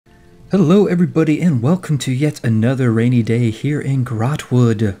Hello everybody and welcome to yet another rainy day here in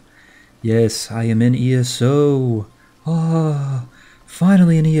Grotwood. Yes, I am in ESO. Ah,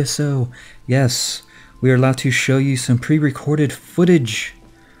 finally in ESO. Yes, we are allowed to show you some pre-recorded footage.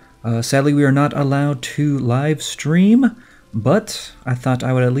 Sadly, we are not allowed to live stream, but I thought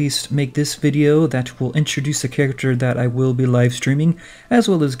I would at least make this video that will introduce a character that I will be live streaming, as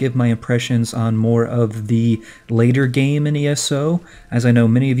well as give my impressions on more of the later game in ESO, as I know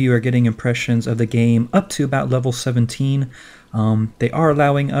many of you are getting impressions of the game up to about level 17. They are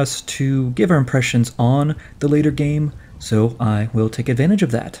allowing us to give our impressions on the later game, so I will take advantage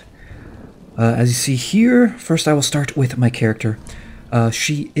of that. As you see here, first I will start with my character.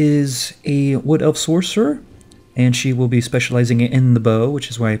 She is a Wood Elf Sorcerer, and she will be specializing in the bow, which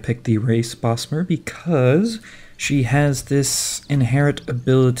is why I picked the race Bosmer, because she has this inherent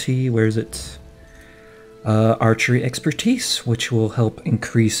ability, where is it? Archery expertise, which will help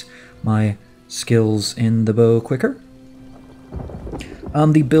increase my skills in the bow quicker.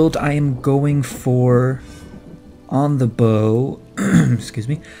 The build I am going for on the bow, excuse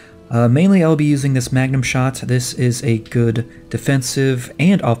me, mainly I'll be using this Magnum Shot. This is a good defensive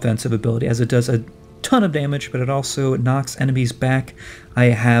and offensive ability, as it does a ton of damage, but it also knocks enemies back. I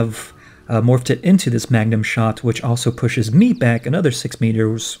have morphed it into this Magnum Shot, which also pushes me back another 6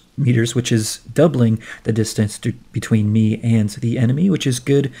 meters, which is doubling the distance between me and the enemy, which is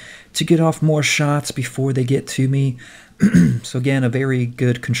good to get off more shots before they get to me. So again, a very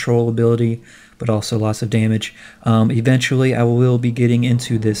good control ability, but also lots of damage. Eventually, I will be getting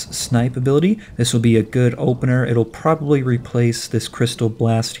into this Snipe ability. This will be a good opener. It'll probably replace this Crystal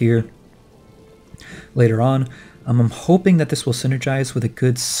Blast here later on. I'm hoping that this will synergize with a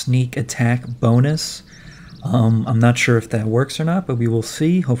good sneak attack bonus. I'm not sure if that works or not, but we will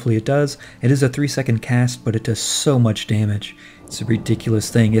see. Hopefully it does. It is a 3-second cast, but it does so much damage. It's a ridiculous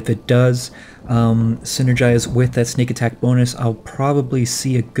thing. If it does synergize with that sneak attack bonus, I'll probably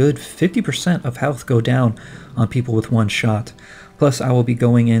see a good 50% of health go down on people with one shot. Plus, I will be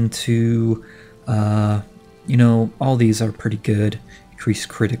going into, you know, all these are pretty good. Increased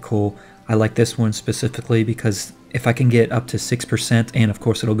critical. I like this one specifically because if I can get up to 6%, and of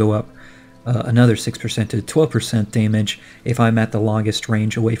course it'll go up another 6% to 12% damage if I'm at the longest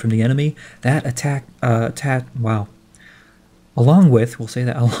range away from the enemy, that attack, wow. Along with, we'll say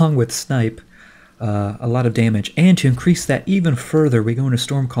that, along with Snipe, a lot of damage. And to increase that even further, we go into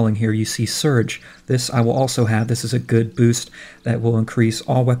Stormcalling here, you see Surge. This I will also have. This is a good boost that will increase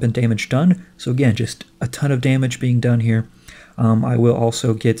all weapon damage done. So again, just a ton of damage being done here. I will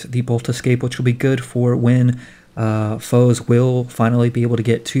also get the Bolt Escape, which will be good for when foes will finally be able to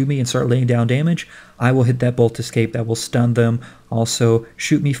get to me and start laying down damage. I will hit that Bolt Escape that will stun them, also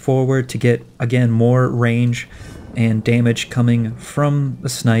shoot me forward to get, again, more range and damage coming from the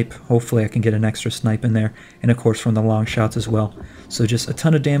Snipe. Hopefully I can get an extra Snipe in there, and of course from the long shots as well. So just a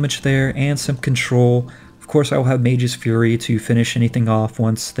ton of damage there and some control. Of course I will have Mage's Fury to finish anything off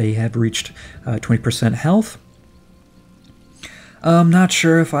once they have reached 20% health. I'm not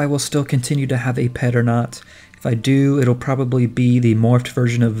sure if I will still continue to have a pet or not. If I do, it'll probably be the morphed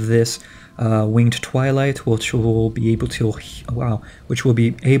version of this Winged Twilight, which will be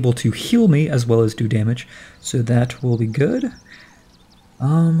able to heal me as well as do damage. So that will be good.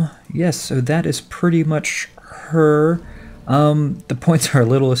 Yes, so that is pretty much her. The points are a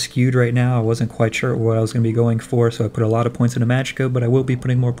little skewed right now. I wasn't quite sure what I was going to be going for, so I put a lot of points into Magicka, but I will be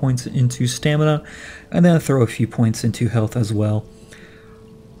putting more points into Stamina, and then throw a few points into Health as well.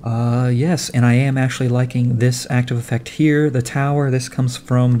 Yes, and I am actually liking this active effect here, the Tower. This comes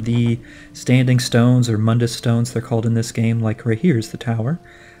from the Standing Stones, or Mundus Stones they're called in this game, like right here is the Tower.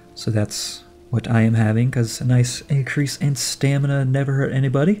 So that's what I am having, because a nice increase in Stamina never hurt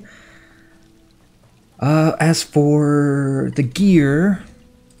anybody. As for the gear,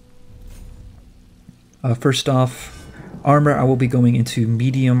 first off, armor, I will be going into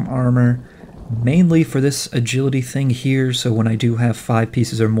medium armor, mainly for this agility thing here, so when I do have 5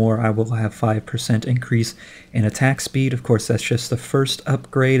 pieces or more, I will have 5% increase in attack speed. Of course, that's just the first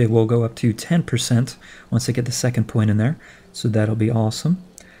upgrade. It will go up to 10% once I get the second point in there, so that'll be awesome.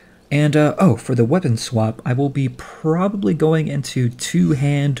 And, oh, for the weapon swap, I will be probably going into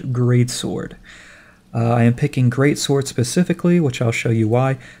two-hand greatsword. I am picking greatsword specifically, which I'll show you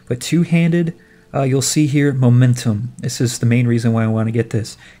why, but two-handed, you'll see here momentum. This is the main reason why I want to get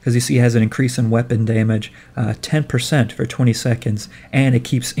this, because you see it has an increase in weapon damage, 10% for 20 seconds, and it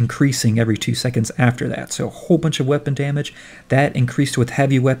keeps increasing every 2 seconds after that. So a whole bunch of weapon damage. That increased with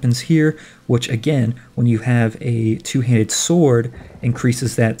heavy weapons here, which again, when you have a two-handed sword,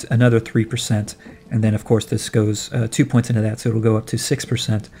 increases that another 3%. And then, of course, this goes 2 points into that, so it'll go up to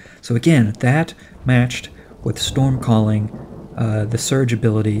 6%. So again, that matched with Storm Calling, the Surge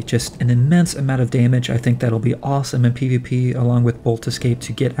ability, just an immense amount of damage. I think that'll be awesome in PvP, along with Bolt Escape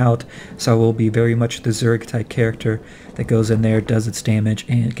to get out. So I will be very much the Zerg-type character that goes in there, does its damage,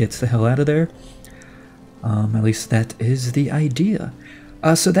 and gets the hell out of there. At least that is the idea.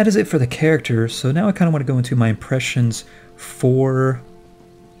 So that is it for the character. So now I kind of want to go into my impressions for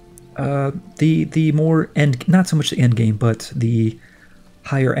the more end, not so much the end game, but the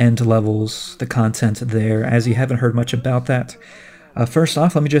higher end levels, the content there, as you haven't heard much about that. First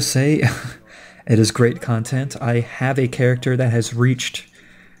off, let me just say, it is great content. I have a character that has reached,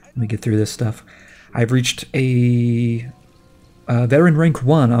 let me get through this stuff, I've reached a veteran rank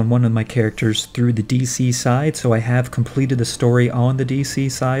 1 on one of my characters through the DC side, so I have completed the story on the DC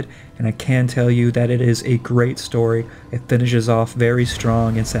side, and I can tell you that it is a great story. It finishes off very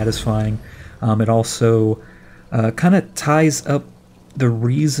strong and satisfying. It also kind of ties up the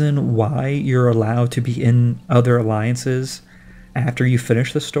reason why you're allowed to be in other alliances after you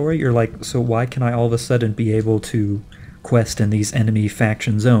finish the story. You're like, so why can I all of a sudden be able to quest in these enemy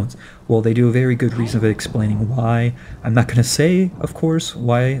faction zones? Well, they do a very good reason of explaining why. I'm not going to say, of course,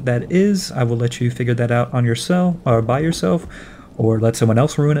 why that is. I will let you figure that out on yourself, or by yourself, or let someone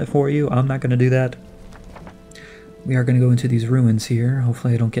else ruin it for you. I'm not going to do that. We are going to go into these ruins here.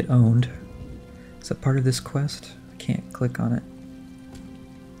 Hopefully I don't get owned. Is that part of this quest? I can't click on it.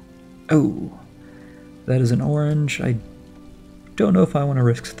 Oh, that is an orange. I don't know if I want to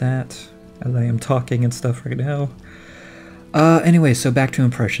risk that, as I am talking and stuff right now. Anyway, so back to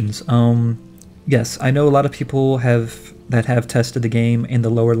impressions. Yes, I know a lot of people that have tested the game in the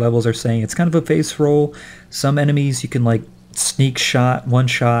lower levels are saying it's kind of a face roll. Some enemies you can like sneak shot, one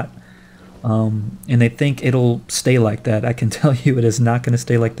shot, and they think it'll stay like that. I can tell you it is not going to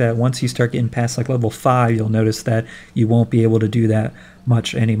stay like that. Once you start getting past like level 5, you'll notice that you won't be able to do that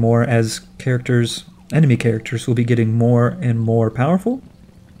much anymore, as enemy characters will be getting more and more powerful.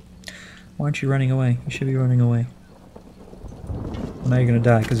 Why aren't you running away? You should be running away. Well, now you're gonna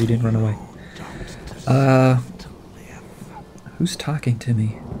die because you didn't run away. Who's talking to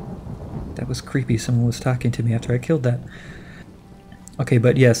me? That was creepy. Someone was talking to me after I killed that. Okay,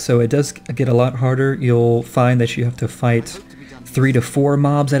 but yes, so it does get a lot harder. You'll find that you have to fight 3 to 4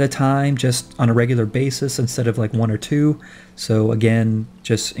 mobs at a time, just on a regular basis, instead of like 1 or 2. So again,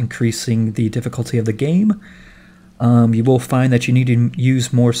 just increasing the difficulty of the game. You will find that you need to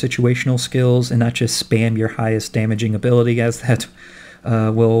use more situational skills and not just spam your highest damaging ability, as that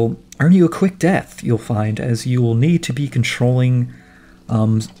will earn you a quick death, you'll find, as you will need to be controlling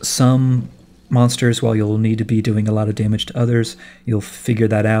some monsters while you'll need to be doing a lot of damage to others. You'll figure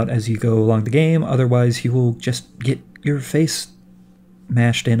that out as you go along the game, otherwise you will just get your face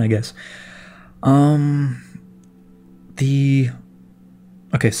mashed in, I guess.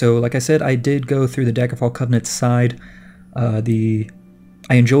 Okay, so like I said, I did go through the Daggerfall Covenant side. I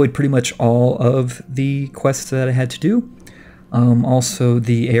enjoyed pretty much all of the quests that I had to do. Also,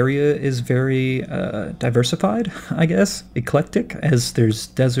 the area is very diversified, I guess, eclectic, as there's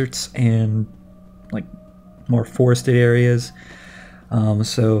deserts and like more forested areas.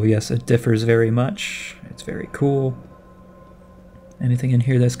 So yes, it differs very much. It's very cool. Anything in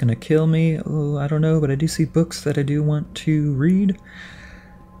here that's going to kill me? Oh, I don't know, but I do see books that I do want to read.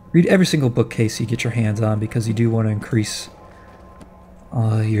 Read every single bookcase you get your hands on, because you do want to increase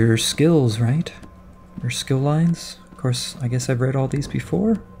your skills, right? Your skill lines. Of course, I guess I've read all these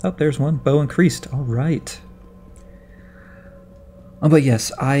before. Oh, there's one. Bow increased. All right. But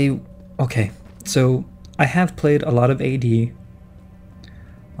yes, okay. So I have played a lot of AD.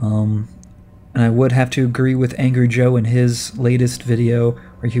 And I would have to agree with Angry Joe in his latest video,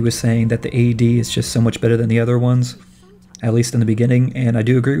 where he was saying that the AD is just so much better than the other ones, at least in the beginning, and I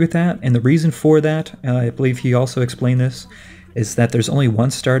do agree with that. And the reason for that, I believe he also explained this, is that there's only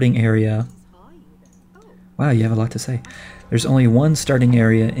one starting area. Wow, you have a lot to say. There's only one starting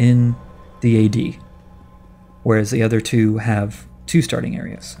area in the AD, whereas the other two have 2 starting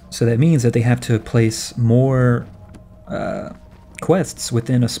areas. So that means that they have to place more quests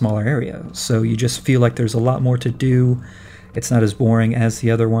within a smaller area, so you just feel like there's a lot more to do. It's not as boring as the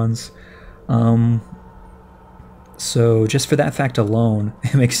other ones. So just for that fact alone,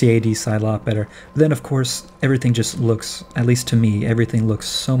 it makes the AD side a lot better. But then of course, everything just looks, at least to me, everything looks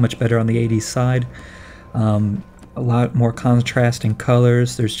so much better on the AD side. A lot more contrast in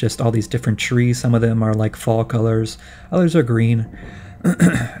colors. There's just all these different trees. Some of them are like fall colors, others are green.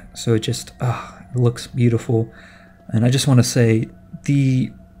 So it just it looks beautiful. And I just want to say, the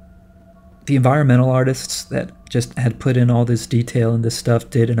the environmental artists that just had put in all this detail and this stuff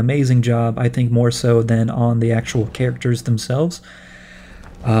did an amazing job, I think more so than on the actual characters themselves.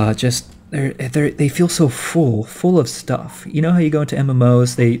 Just they feel so full of stuff. You know how you go into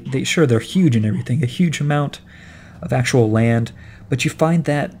MMOs, they sure they're huge and everything, a huge amount of actual land, but you find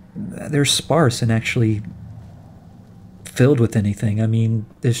that they're sparse and actually filled with anything. I mean,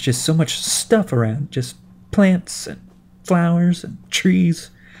 there's just so much stuff around, just plants and flowers and trees,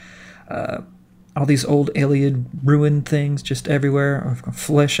 all these old alien ruined things just everywhere, a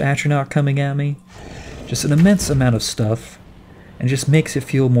flesh astronaut coming at me, just an immense amount of stuff, and just makes it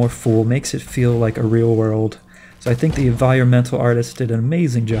feel more full, makes it feel like a real world. So I think the environmental artists did an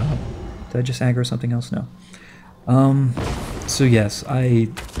amazing job. Did I just aggro something else? No. So yes, I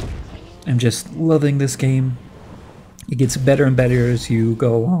am just loving this game. It gets better and better as you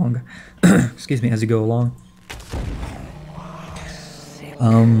go along. Excuse me, as you go along.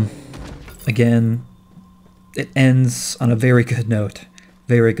 Again, it ends on a very good note.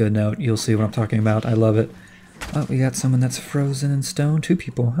 Very good note. You'll see what I'm talking about. I love it. Oh, we got someone that's frozen in stone. 2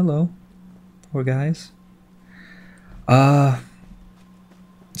 people. Hello. Poor guys. So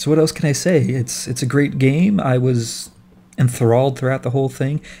what else can I say? It's a great game. I was enthralled throughout the whole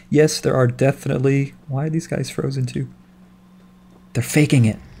thing. Yes, there are definitely... Why are these guys frozen too? They're faking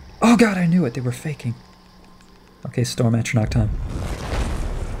it. Oh god, I knew it. They were faking. Okay, Storm Atronach time.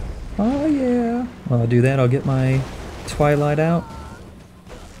 Oh yeah. Well, I'll do that. I'll get my Twilight out.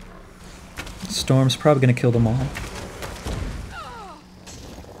 Storm's probably going to kill them all.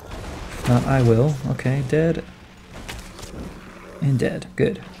 If not, I will. Okay, dead. And dead.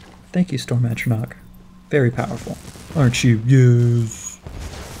 Good. Thank you, Storm Atronach. Very powerful. Aren't you? Yes.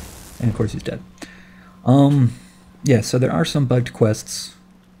 And of course he's dead. Yeah, so there are some bugged quests.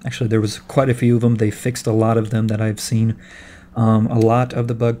 Actually, there was quite a few of them. They fixed a lot of them that I've seen. A lot of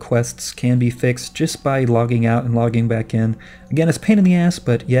the bug quests can be fixed just by logging out and logging back in. Again, it's a pain in the ass,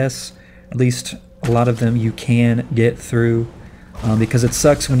 but yes, at least a lot of them you can get through. Because it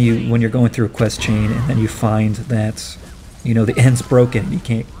sucks when you're going through a quest chain and then you find that, you know, the end's broken. You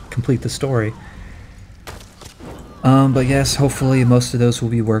can't complete the story. But yes, hopefully most of those will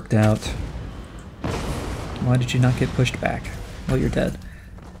be worked out. Why did you not get pushed back? Well, you're dead.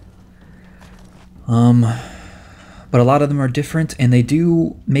 But a lot of them are different, and they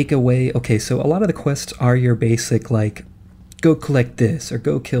do make a way... Okay, so a lot of the quests are your basic, like, go collect this, or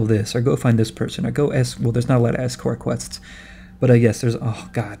go kill this, or go find this person, or go... Well, there's not a lot of escort quests. But yes, there's... Oh,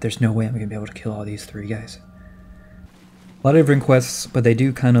 God, there's no way I'm going to be able to kill all these 3 guys. A lot of different quests, but they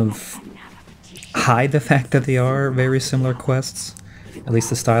do kind of hide the fact that they are very similar quests, at least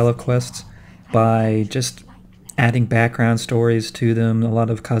the style of quests, by just adding background stories to them, a lot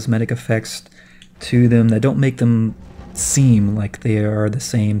of cosmetic effects to them that don't make them seem like they are the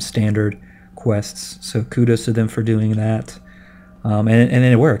same standard quests. So kudos to them for doing that. And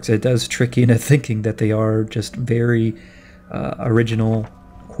it works. It does trick you into thinking that they are just very original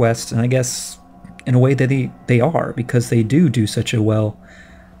quests, and I guess in a way that they are, because they do such a well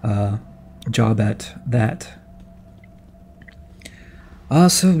job at that.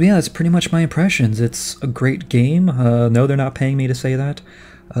 So yeah, that's pretty much my impressions. It's a great game. No, they're not paying me to say that.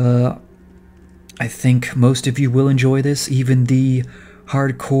 I think most of you will enjoy this, even the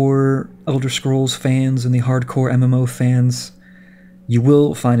hardcore Elder Scrolls fans and the hardcore MMO fans. You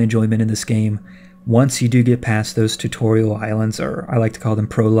will find enjoyment in this game once you do get past those tutorial islands, or I like to call them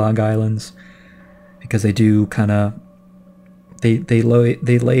prologue islands, because they do kind of they lay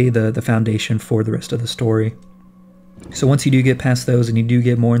the foundation for the rest of the story. So once you do get past those and you do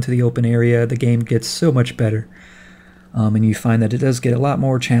get more into the open area, the game gets so much better. And you find that it does get a lot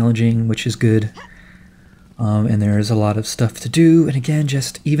more challenging, which is good. And there's a lot of stuff to do. And again,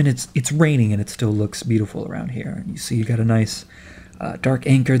 just even it's raining and it still looks beautiful around here. And you see you got a nice dark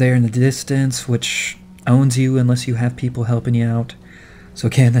anchor there in the distance, which owns you unless you have people helping you out. So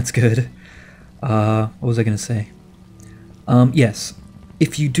again, that's good. What was I going to say? Yes,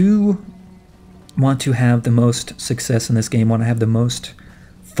 if you do want to have the most success in this game, want to have the most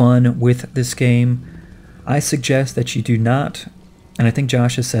fun with this game, I suggest that you do not, and I think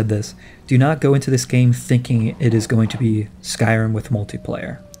Josh has said this, do not go into this game thinking it is going to be Skyrim with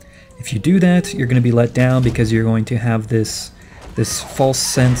multiplayer. If you do that, you're going to be let down, because you're going to have this false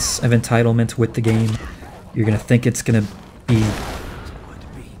sense of entitlement with the game. You're going to think it's going to be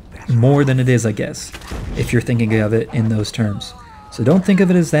more than it is, I guess, if you're thinking of it in those terms. So don't think of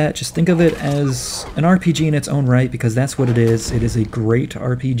it as that, just think of it as an RPG in its own right, because that's what it is. It is a great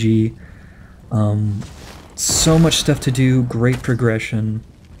RPG. So much stuff to do, great progression.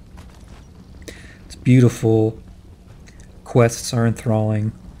 It's beautiful. Quests are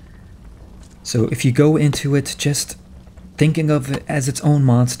enthralling. So if you go into it just thinking of it as its own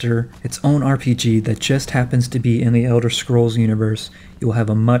monster, its own RPG that just happens to be in the Elder Scrolls universe, you will have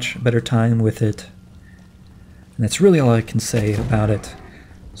a much better time with it. And that's really all I can say about it.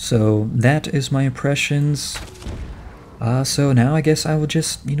 So that is my impressions. So now I guess I will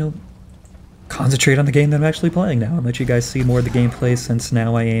just, concentrate on the game that I'm actually playing now and let you guys see more of the gameplay, since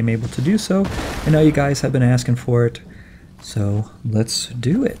now I am able to do so. I know you guys have been asking for it, so let's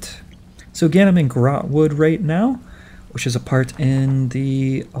do it. So again, I'm in Grotwood right now, which is a part in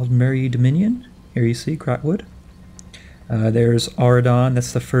the Aldmeri Dominion. Here you see Grotwood. There's Auradon.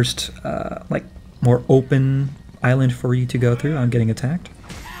 That's the first, more open island for you to go through. I'm getting attacked.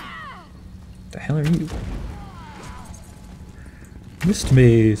 What the hell are you? Missed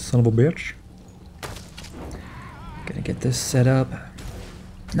me, son of a bitch. Gonna get this set up.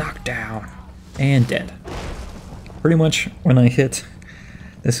 Knocked down. And dead. Pretty much when I hit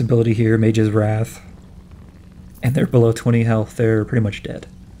this ability here, Mage's Wrath, and they're below 20 health, they're pretty much dead.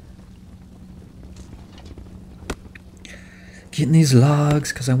 Getting these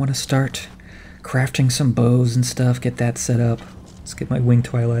logs because I want to start crafting some bows and stuff, get that set up. Let's get my Winged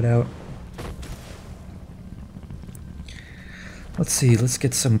Twilight out. Let's see, let's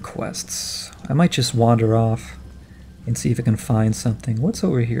get some quests. I might just wander off and see if I can find something. What's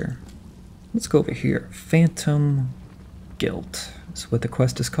over here? Let's go over here. Phantom Guilt is what the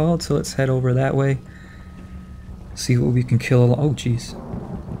quest is called, so let's head over that way. See what we can kill. Oh, jeez.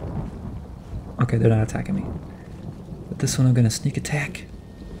 Okay, they're not attacking me. But this one I'm going to sneak attack.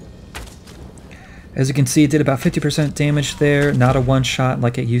 As you can see, it did about 50% damage there. Not a one-shot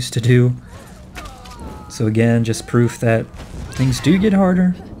like it used to do. So again, just proof that things do get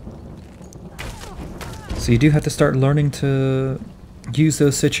harder. So you do have to start learning to use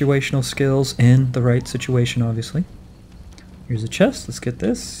those situational skills in the right situation, obviously. Here's a chest. Let's get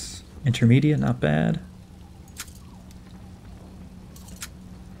this. Intermediate, not bad.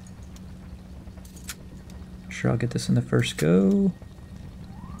 Sure, I'll get this in the first go.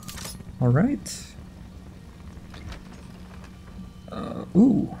 Alright.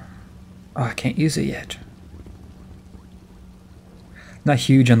 Ooh. Oh, I can't use it yet. Not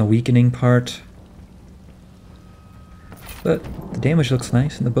huge on the weakening part, but the damage looks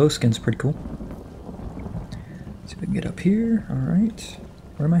nice and the bow skin's pretty cool. See if we can get up here. Alright.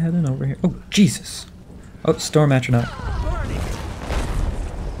 Where am I heading? Over here. Oh, Jesus! Oh, Storm Atronach.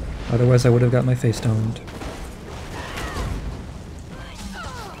 Otherwise I would have got my face stoned.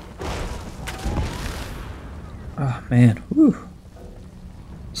 Oh, man. Woo!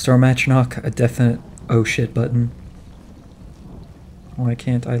 Storm Atronach, a definite oh shit button. Why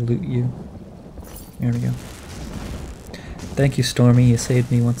can't I loot you? There we go. Thank you, Stormy. You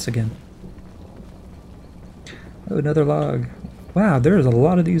saved me once again. Oh, another log. Wow, there's a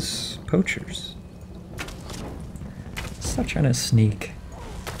lot of these poachers. Stop trying to sneak.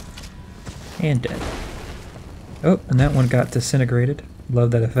 And dead. Oh, and that one got disintegrated.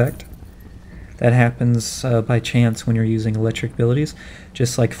 Love that effect. That happens by chance when you're using electric abilities.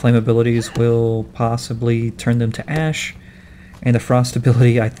 Just like flame abilities will possibly turn them to ash. And the frost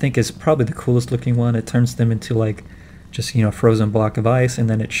ability, I think, is probably the coolest looking one. It turns them into like just, a frozen block of ice, and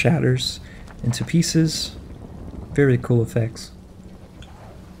then it shatters into pieces. Very cool effects.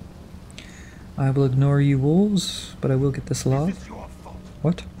 I will ignore you, wolves, but I will get this log.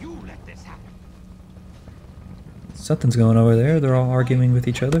 What? Something's going over there. They're all arguing with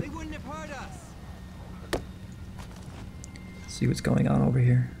each other. Let's see what's going on over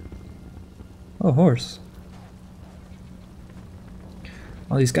here. Oh, horse.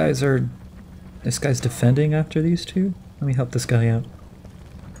 All these guys are... This guy's defending after these two? Let me help this guy out.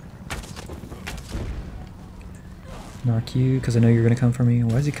 Knock you, because I know you're going to come for me.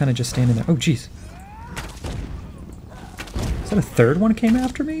 Why is he kind of just standing there? Oh, jeez. Is that a third one came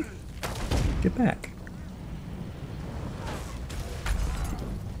after me? Get back.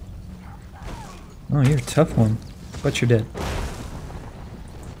 Oh, you're a tough one. But you're dead.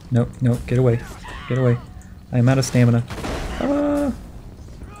 Nope, nope, get away. Get away. I am out of stamina. Ah!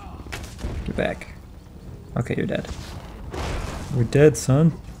 Get back. Okay, you're dead. You're dead,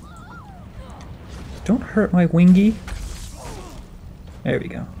 son. Don't hurt my wingy. There we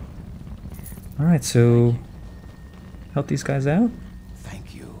go. Alright, so... help these guys out?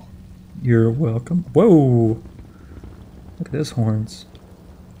 Thank you. You're welcome. Whoa! Look at those horns.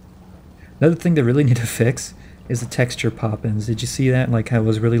 Another thing they really need to fix is the texture pop-ins. Did you see that? Like how it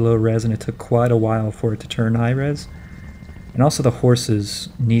was really low res and it took quite a while for it to turn high res. And also the horses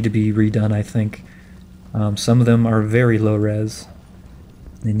need to be redone, I think. Some of them are very low res.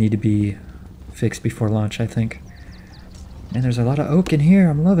 They need to be fixed before launch, I think. And there's a lot of oak in here.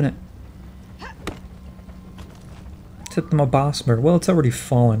 I'm loving it. Except I'm a boss bird. Well, it's already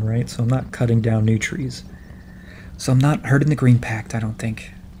fallen, right? So I'm not cutting down new trees. So I'm not hurting the Green Pact, I don't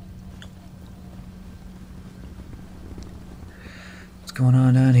think. What's going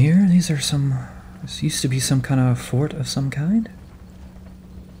on down here? These are some... This used to be some kind of fort of some kind.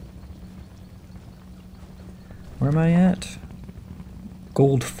 Where am I at?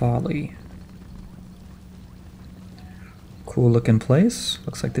 Gold Folly. Cool looking place.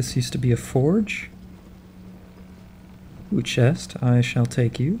 Looks like this used to be a forge. Ooh, chest. I shall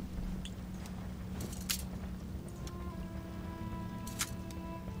take you.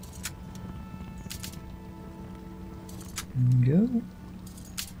 Go.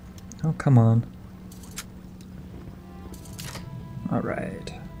 Oh, come on.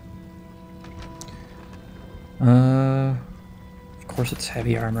 Alright. Of course it's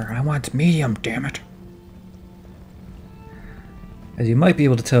heavy armor. I want medium, damn it. As you might be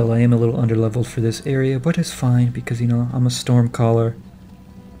able to tell, I am a little underleveled for this area, but it's fine because, you know, I'm a Stormcaller.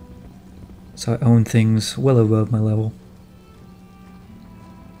 So I own things well above my level.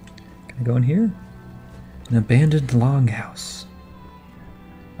 Can I go in here? An abandoned longhouse.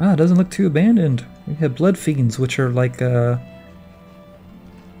 Ah, it doesn't look too abandoned. We have blood fiends, which are like, they're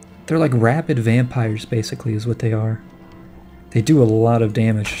like rapid vampires, basically, is what they are. They do a lot of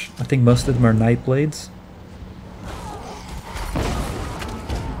damage. I think most of them are night blades.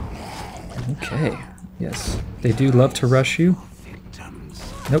 Okay, yes. They do love to rush you.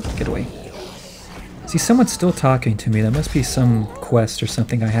 Nope, get away. See, someone's still talking to me. That must be some quest or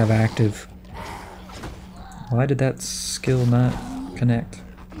something I have active. Why did that skill not connect?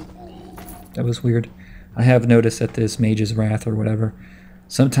 That was weird. I have noticed that this Mage's Wrath or whatever,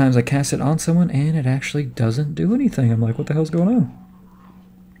 sometimes I cast it on someone and it actually doesn't do anything. I'm like, what the hell's going on?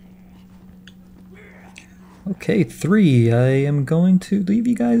 Okay, 3. I am going to leave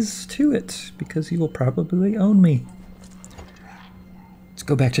you guys to it because you will probably own me. Let's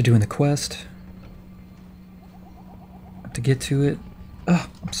go back to doing the quest. Have to get to it. Ugh,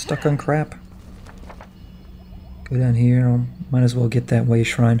 I'm stuck on crap. Go down here. Might as well get that way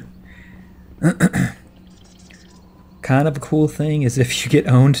shrine. Kind of a cool thing is if you get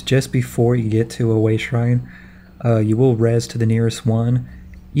owned just before you get to a way shrine, you will res to the nearest one.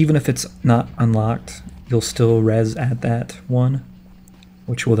 Even if it's not unlocked, you'll still res at that one,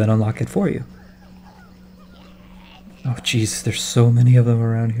 which will then unlock it for you. Oh jeez, there's so many of them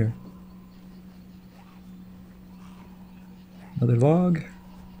around here. Another log.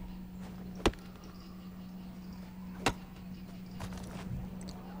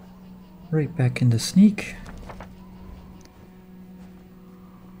 Right back into sneak.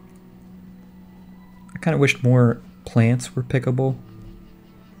 I kind of wished more plants were pickable.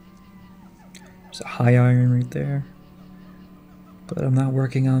 There's a high iron right there. But I'm not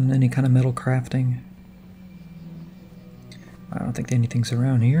working on any kind of metal crafting. I don't think anything's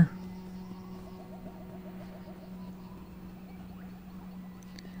around here.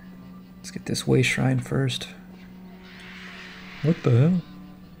 Let's get this way shrine first. What the hell?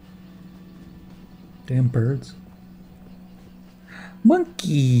 Damn birds.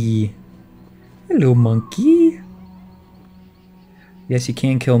 Monkey! Hello, monkey! Yes, you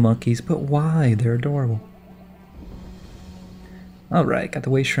can kill monkeys, but why? They're adorable. Alright, got the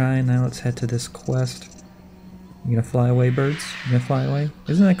way shrine. Now let's head to this quest. You gonna fly away, birds? You gonna fly away?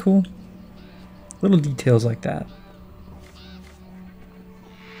 Isn't that cool? Little details like that.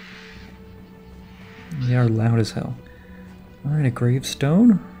 They are loud as hell. Alright, a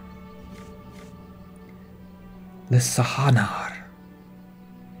gravestone. Lissahanar,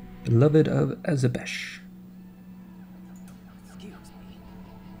 beloved of Azabesh. Excuse me.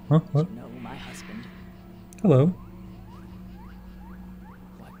 Huh? What? You know my husband? Hello.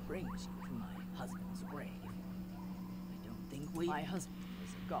 What brings you to my husband's grave? I don't think my husband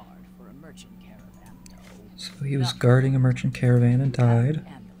was a guard for a merchant caravan, no. So he was guarding a merchant caravan and died.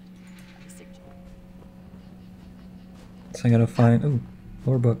 So I gotta find... Ooh,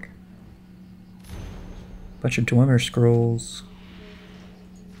 lore book. Bunch of Dwemer scrolls.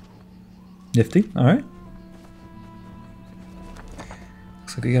 Nifty, alright.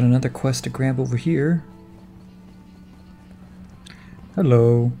 Looks like we got another quest to grab over here.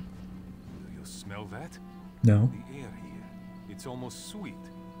 Hello. Do you smell that? No. The air here, it's almost sweet.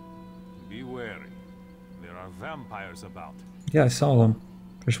 Be wary. There are vampires about. Yeah, I saw them.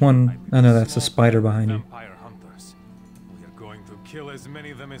 There's one... Oh no, that's a spider behind you. Vampire hunters. We are going to kill as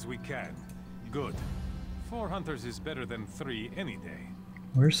many of them as we can. Good. 4 hunters is better than 3 any day.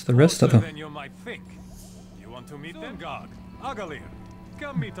 Where's the rest of them? Than you might think. You want to meet them? God, Agalir,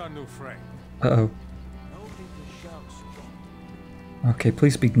 come meet our new friend. Uh-oh. Okay,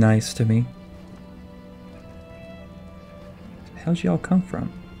 please be nice to me. how'd y'all come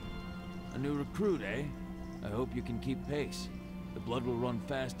from? A new recruit, eh? I hope you can keep pace. The blood will run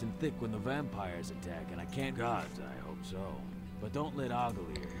fast and thick when the vampires attack, and I can't... Gods, I hope so. But don't let Ogle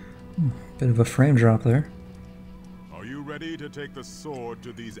hear. Bit of a frame drop there. Are you ready to take the sword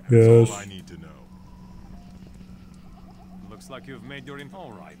to these? Yes. That's all I need to know. Looks like you've made your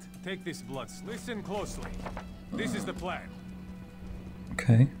All right. Take this blood. Listen closely. This is the plan.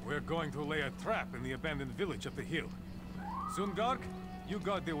 Okay. We're going to lay a trap in the abandoned village up the hill. Sungark, you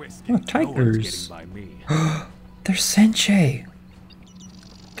guard the whiskey. Oh, No one's tigers. getting by me. They're Senche.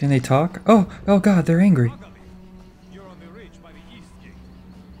 Can they talk? Oh god, they're angry. You're on the ridge by the east gate.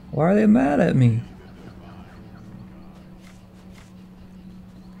 Why are they mad at me?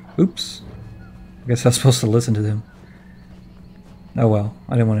 Oops. I guess I was supposed to listen to them. Oh well,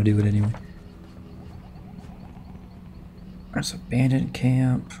 I didn't want to do it anyway. There's abandoned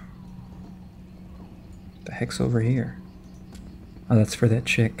camp. What the heck's over here? Oh, that's for that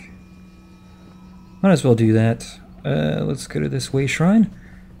chick. Might as well do that. Let's go to this way shrine.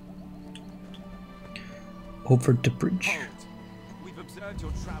 Over the bridge. We've observed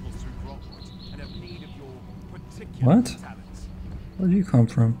your travels through Rockwood and have need of your particular What? talents. Where'd you come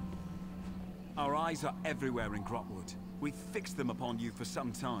from? Our eyes are everywhere in Grotwood. We've fixed them upon you for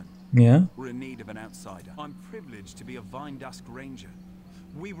some time. Yeah? We're in need of an outsider. I'm privileged to be a Vine Dusk Ranger.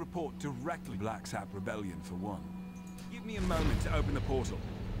 We report directly Black Sap Rebellion for one. Give me a moment to open the portal.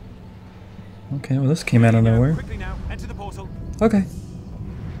 Okay, well this came out of nowhere. Quickly now, enter the portal. Okay.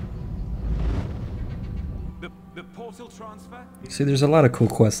 The portal transfer? See, there's a lot of cool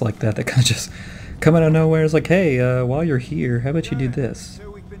quests like that kind of just come out of nowhere. It's like, hey, while you're here, how about you do this?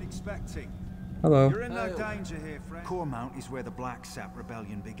 So we've been expecting. Hello. You're in no danger here, friend. Cormount is where the Black Sap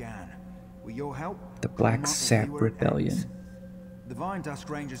Rebellion began. With your help, The Black Cormount will Sap be where it Rebellion. ends. The Vine Dusk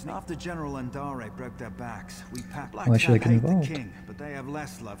Rangers, after General Andare broke their backs, we packed Black Why should I Sap get hate the involved? king, but they have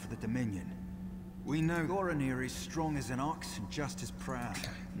less love for the Dominion. We know Goranir is strong as an ox and just as proud.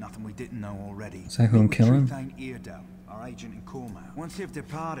 Nothing we didn't know already. Is that who I'm killing? Eardale, our agent in Cormount. Once you've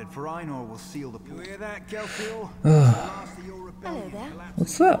departed, for Ainur will seal the portal. You hear that, Gelfiel? Hello there.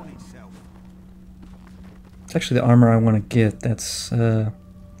 What's up? It's actually the armor I want to get. That's Bosmer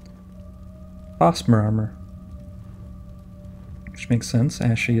armor. Which makes sense.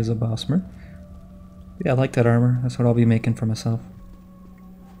 Ashy is a Bosmer. Yeah, I like that armor. That's what I'll be making for myself.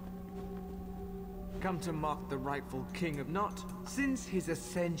 Come to mock the rightful king of Not, since his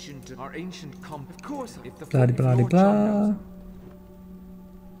ascension to our ancient comp. Of course, if the Blah blah blah blah.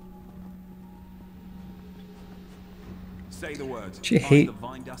 Say the words. Do you Find hate the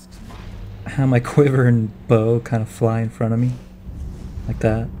Vine Dusk's mark. how my quiver and bow kind of fly in front of me? Like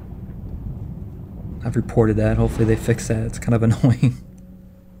that. I've reported that. Hopefully they fix that. It's kind of annoying.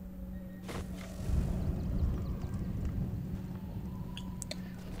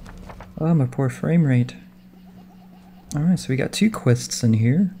 Oh, my poor frame rate. Alright, so we got 2 quests in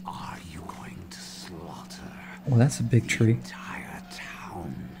here. Are you going to slaughter Well, that's a big tree. entire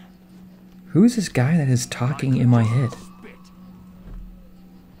town? Who is this guy that is talking in my head?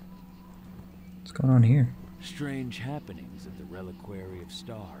 What's going on here? Strange happenings at the Reliquary of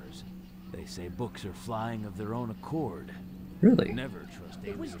Stars. They say books are flying of their own accord. Really? Never trust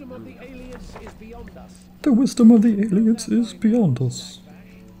The wisdom of the aliens is beyond us. The wisdom of the aliens is beyond us.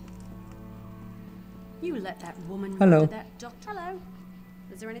 You let that woman Hello. run with that doctor. Hello.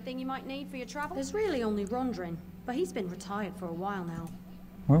 Is there anything you might need for your travel? There's really only Rondrin, but he's been retired for a while now.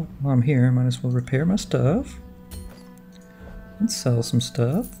 Well, while I'm here, I might as well repair my stuff. And sell some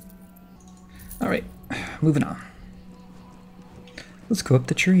stuff. Alright, moving on. Let's go up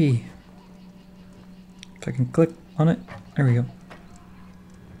the tree. If I can click on it. There we go.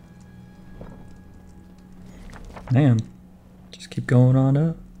 Man, just keep going on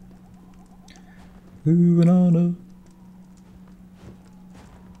up. Moving on up.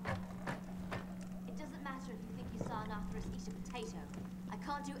 It doesn't matter if you think you saw an Arthurus eat a potato. I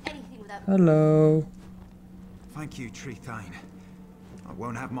can't do anything without... Hello. Thank you, Trethane. I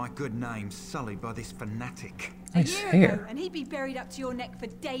won't have my good name sullied by this fanatic. Nice a year hair. ago, and he'd be buried up to your neck for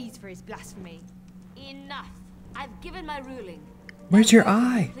days for his blasphemy. Enough. I've given my ruling. Where's your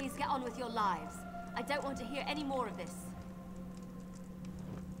eye? Please get on with your lives. I don't want to hear any more of this.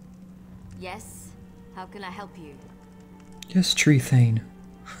 Yes? How can I help you? Yes, Trethane.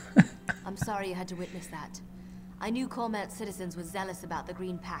 I'm sorry you had to witness that. I knew Cormount citizens were zealous about the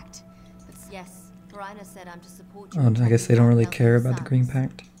Green Pact. But yes, Verina said I'm to support you. Oh, in I guess they don't really protecting care Belfiel's about the Green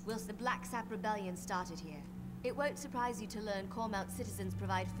sons. Pact. Whilst the Black Sap Rebellion started here, it won't surprise you to learn Cormount citizens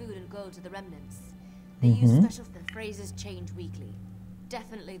provide food and gold to the remnants. They use special... The phrases change weekly.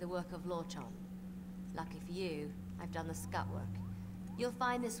 Definitely the work of Lorchon. Lucky for you, I've done the scut work. You'll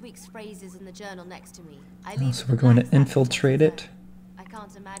find this week's phrases in the journal next to me. So we're going to infiltrate it, I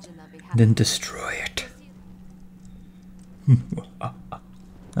can't imagine they'll be happy. then destroy it.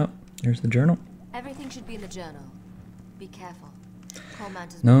 Oh, there's the journal. Everything should be in the journal. Be careful.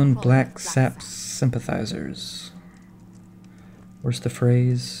 Known black sap sympathizers. Where's the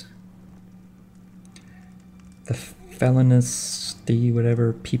phrase? The felonious, the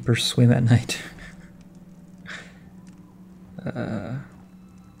whatever, peepers swim at night.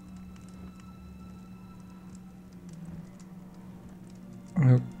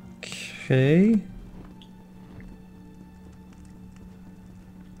 Okay.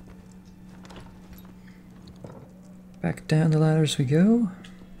 Back down the ladder as we go.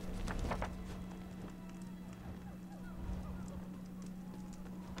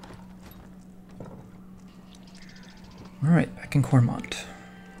 Alright, back in Cormont.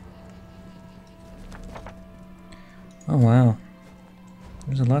 Oh wow.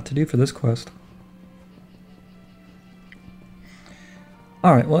 There's a lot to do for this quest.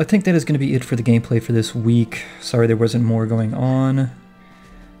 Alright, well I think that is going to be it for the gameplay for this week. Sorry there wasn't more going on.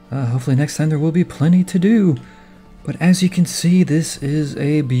 Hopefully next time there will be plenty to do. But as you can see, this is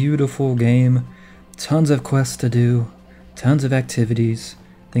a beautiful game. Tons of quests to do, tons of activities.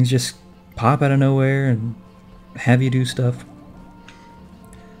 Things just pop out of nowhere and have you do stuff.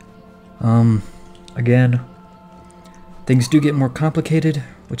 Again, things do get more complicated,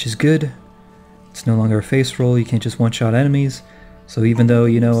 which is good. It's no longer a face roll, you can't just one-shot enemies. So even though,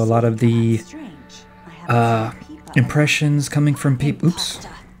 you know, a lot of the impressions coming from people... Oops,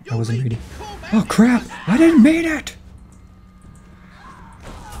 I wasn't reading. Oh crap! I didn't mean it!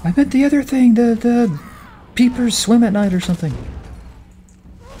 I meant the other thing, the peepers swim at night or something.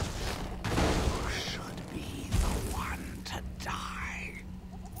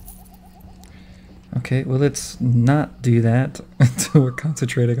 Okay, well let's not do that until we're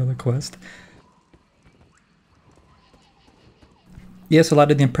concentrating on the quest. Yes, a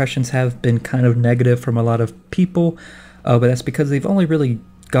lot of the impressions have been kind of negative from a lot of people, but that's because they've only really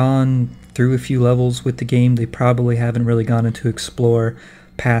gone through a few levels with the game. They probably haven't really gone into explore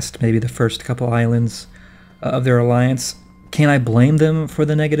past maybe the first couple islands of their alliance. Can I blame them for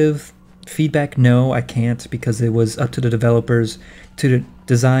the negative feedback? No, I can't, because it was up to the developers to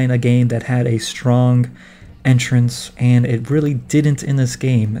design a game that had a strong entrance, and it really didn't in this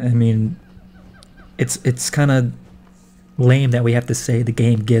game. I mean, it's kind of lame that we have to say the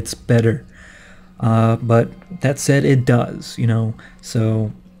game gets better. But that said, it does, you know,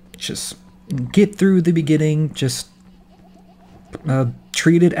 so just get through the beginning, just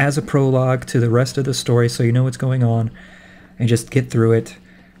treat it as a prologue to the rest of the story so you know what's going on, and just get through it.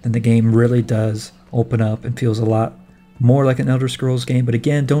 Then the game really does open up and feels a lot more like an Elder Scrolls game. But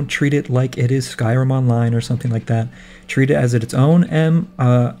again, don't treat it like it is Skyrim Online or something like that. Treat it as its own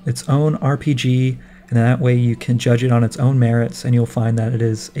RPG, and that way you can judge it on its own merits, and you'll find that it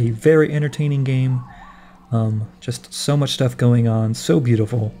is a very entertaining game. Just so much stuff going on, so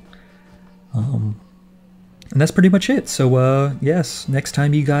beautiful. And that's pretty much it. So yes, next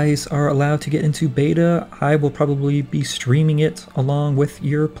time you guys are allowed to get into beta, I will probably be streaming it along with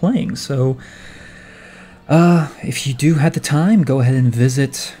your playing. So if you do have the time, go ahead and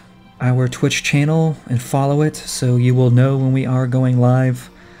visit our Twitch channel and follow it so you will know when we are going live.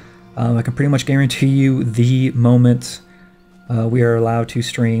 I can pretty much guarantee you the moment we are allowed to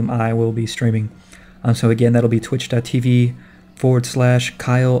stream, I will be streaming. So again, that'll be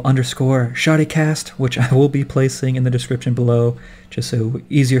twitch.tv/Kyle_ShoddyCast, which I will be placing in the description below, just so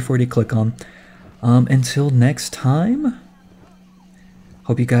easier for you to click on. Until next time,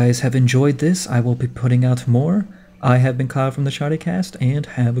 hope you guys have enjoyed this. I will be putting out more. I have been Kyle from the ShoddyCast, and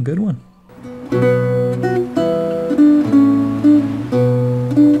have a good one.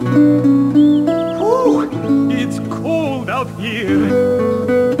 It's cold out here.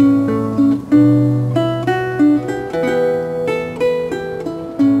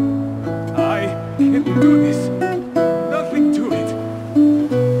 I can't do this. Nothing to it.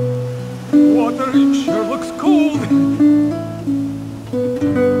 Water sure looks cold.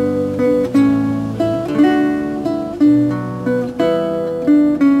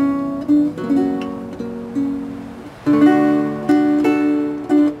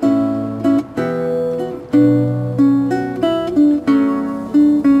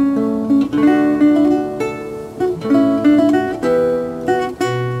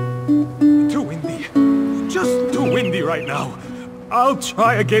 Too windy. Just too windy right now. I'll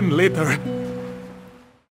try again later.